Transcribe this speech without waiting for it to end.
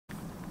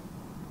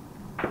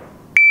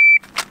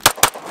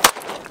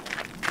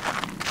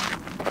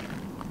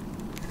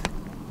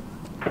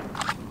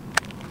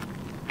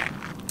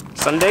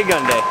Sunday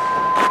Gunday.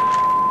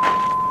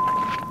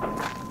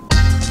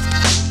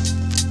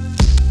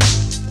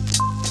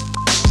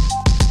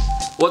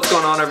 What's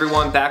going on,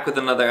 everyone? Back with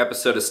another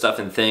episode of Stuff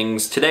and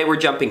Things. Today we're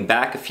jumping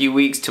back a few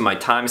weeks to my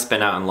time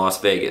spent out in Las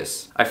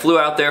Vegas. I flew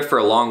out there for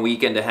a long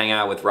weekend to hang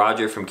out with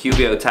Roger from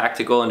QVO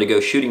Tactical and to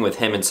go shooting with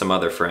him and some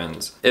other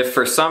friends. If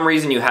for some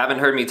reason you haven't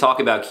heard me talk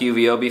about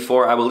QVO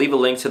before, I will leave a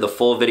link to the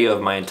full video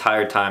of my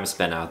entire time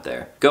spent out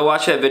there. Go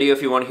watch that video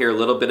if you want to hear a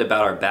little bit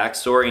about our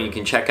backstory, and you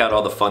can check out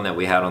all the fun that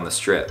we had on the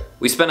strip.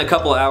 We spent a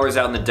couple hours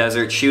out in the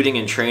desert shooting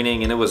and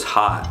training, and it was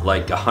hot,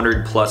 like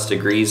 100+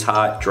 degrees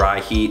hot,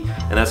 dry heat,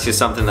 and that's just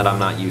something that I'm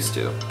not used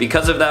to.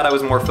 Because of that, I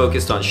was more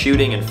focused on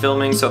shooting and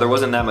filming, so there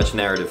wasn't that much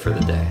narrative for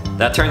the day.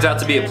 That turns out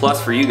to be a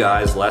plus for you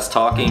guys. Less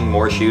talking,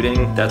 more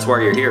shooting. That's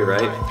why you're here,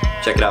 right?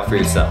 Check it out for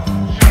yourself.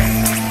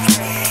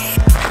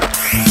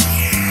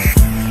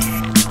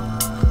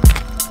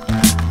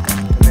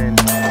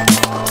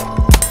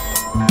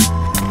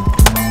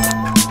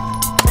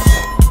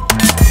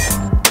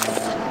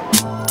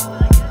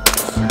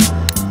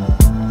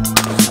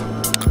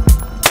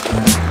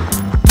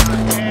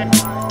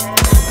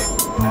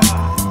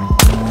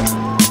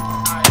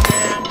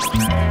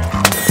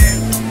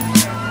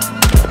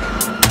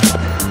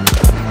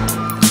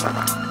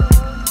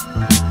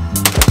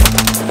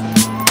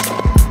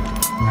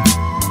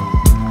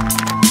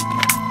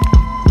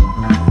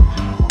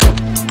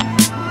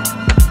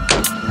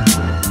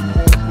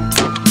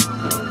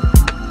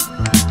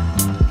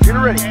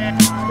 Ready.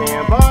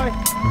 Stand by.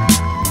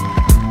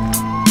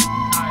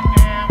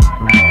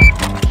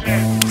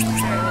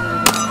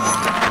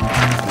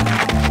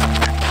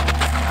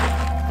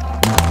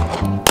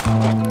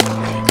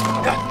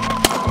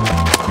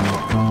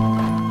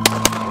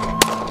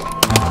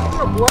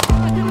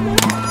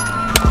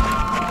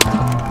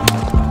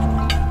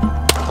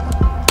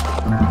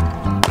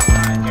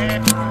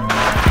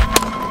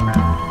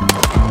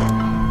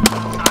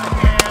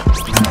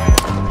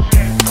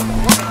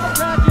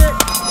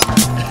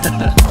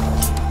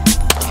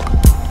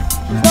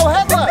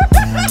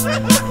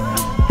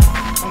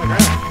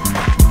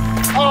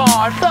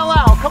 I fell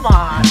out, come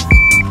on.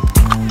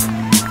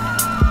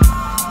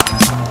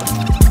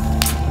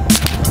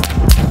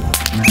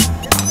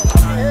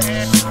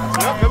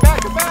 No, go back,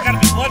 go back. Gotta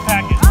be blood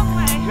packet.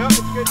 Okay. No,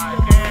 it's good.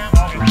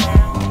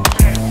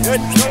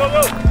 Good, go, go,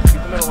 go.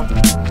 Keep the middle one.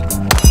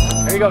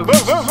 There you go,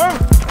 move, move, move.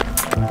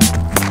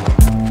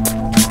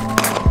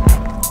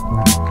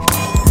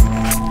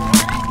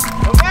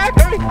 Go back,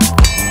 hurry.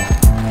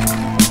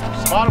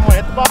 Bottom one,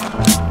 hit the bottom.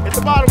 Hit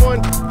the bottom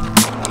one.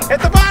 Hit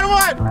the bottom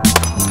one.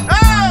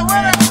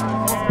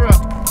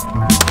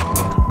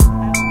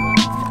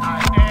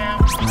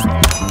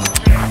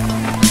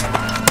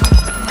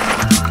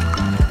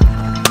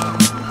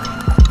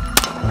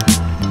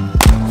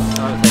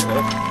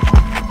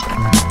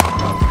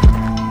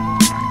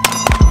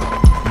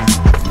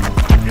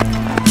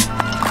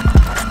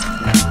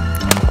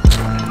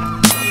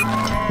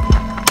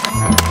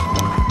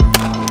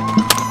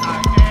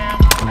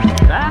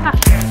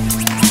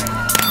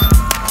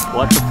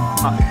 What the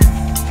fuck?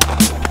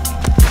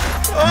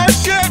 Oh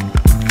shit!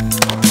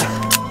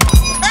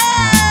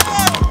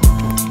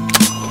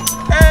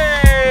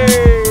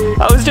 Hey!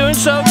 I was doing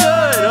so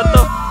good!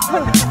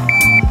 What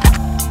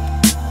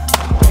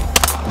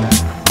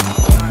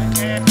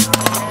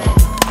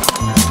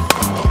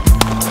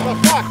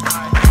the fuck?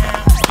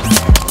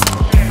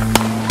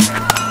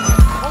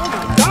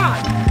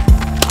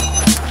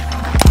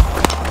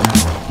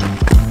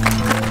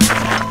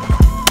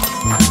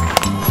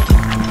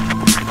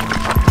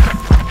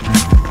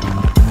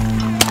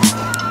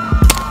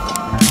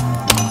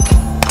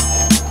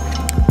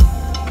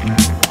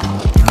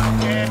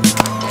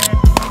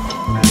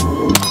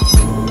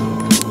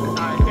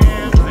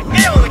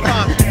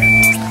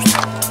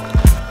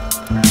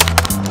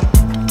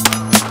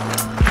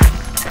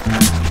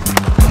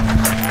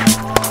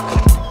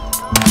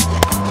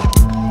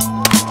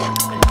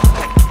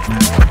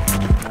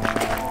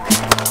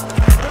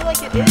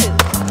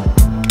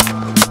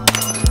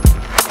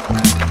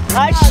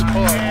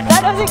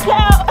 That doesn't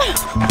count.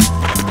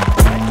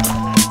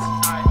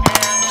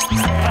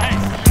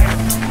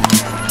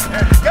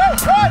 Go,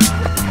 run!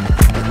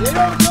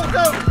 Go, go,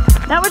 go.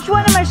 Now which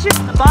one am I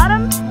shooting? The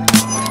bottom?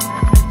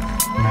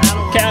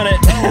 Count it.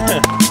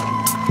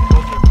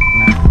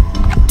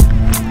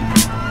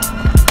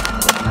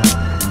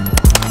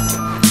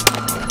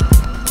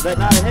 Is that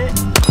not a hit?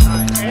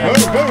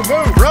 Boom, boom,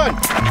 boom, run!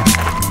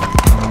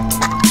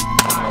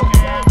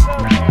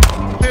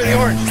 Clear the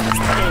orange.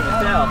 Can't even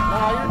tell.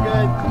 No, you're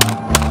good.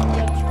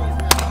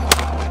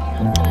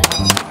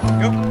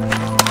 Go.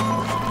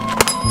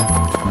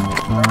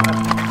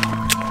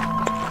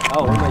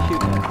 Oh, where am I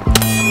shooting at?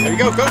 There you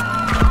go, go.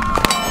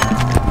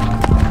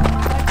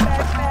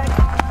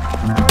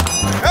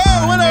 Oh,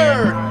 winner!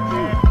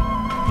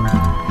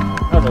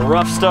 That was a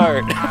rough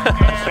start.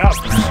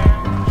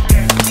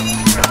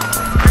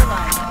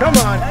 Come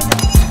on.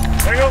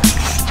 There you go.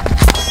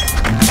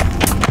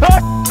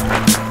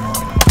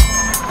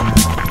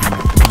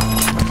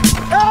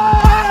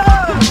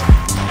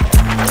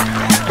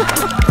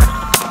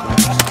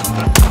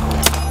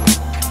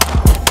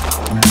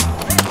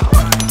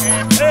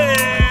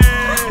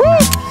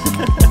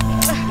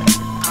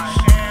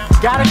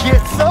 Gotta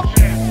get some.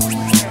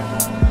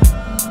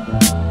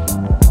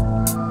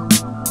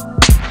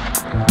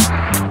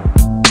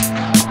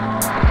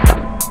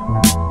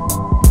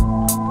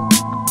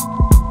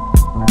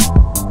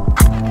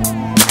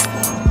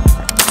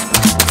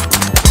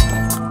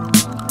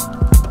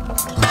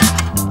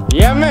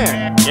 Yeah,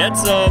 man. Get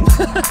some.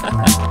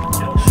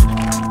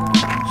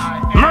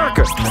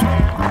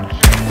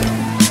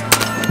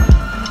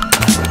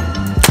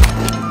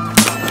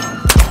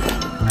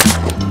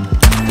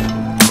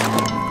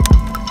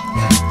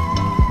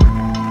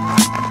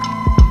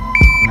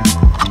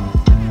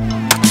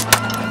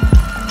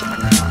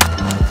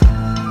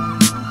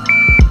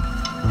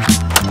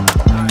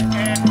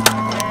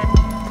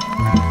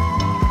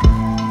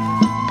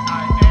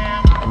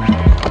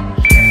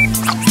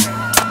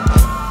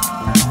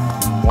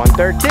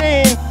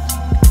 America.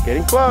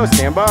 Getting close,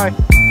 stand by.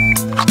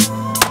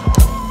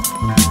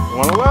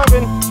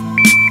 111.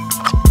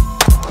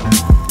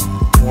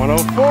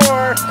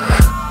 104.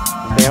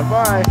 Stand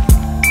by.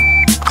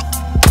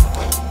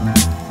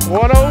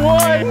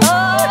 101.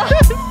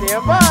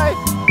 Stand by.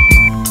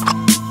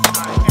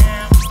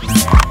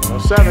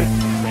 107.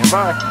 Stand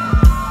by.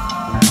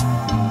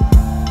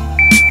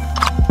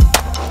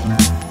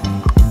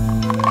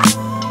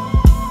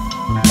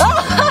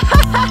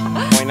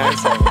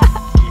 0.97.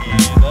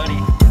 Yeah, buddy.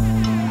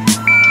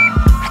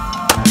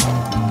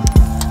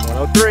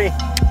 103.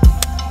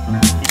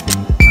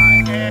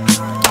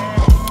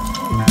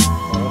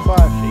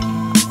 105.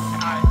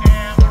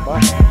 Stand by.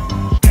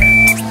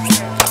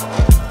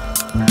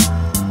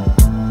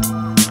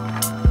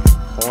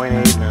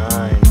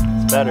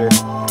 0.89. It's better.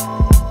 It's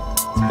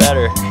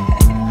better.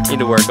 Need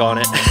to work on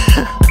it.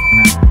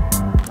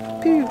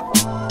 Pew.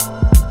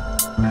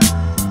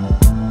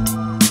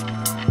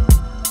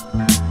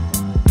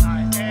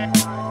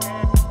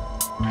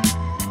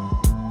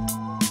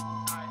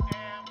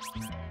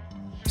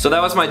 So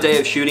that was my day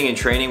of shooting and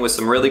training with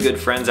some really good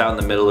friends out in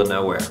the middle of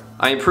nowhere.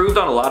 I improved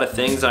on a lot of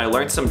things and I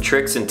learned some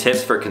tricks and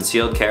tips for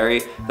concealed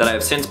carry that I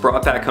have since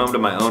brought back home to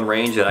my own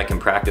range that I can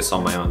practice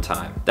on my own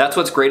time. That's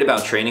what's great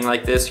about training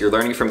like this. You're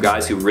learning from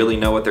guys who really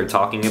know what they're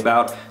talking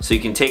about, so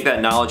you can take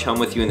that knowledge home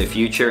with you in the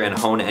future and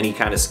hone any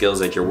kind of skills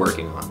that you're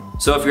working on.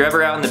 So if you're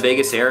ever out in the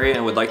Vegas area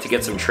and would like to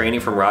get some training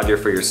from Roger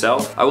for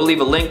yourself, I will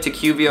leave a link to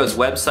QVO's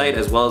website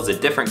as well as the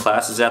different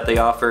classes that they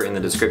offer in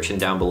the description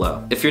down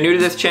below. If you're new to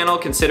this channel,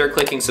 consider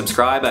clicking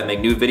subscribe. I make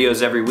new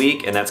videos every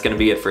week, and that's going to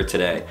be it for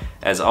today.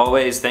 As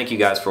always, thank you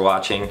guys for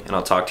watching, and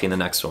I'll talk to you in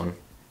the next one.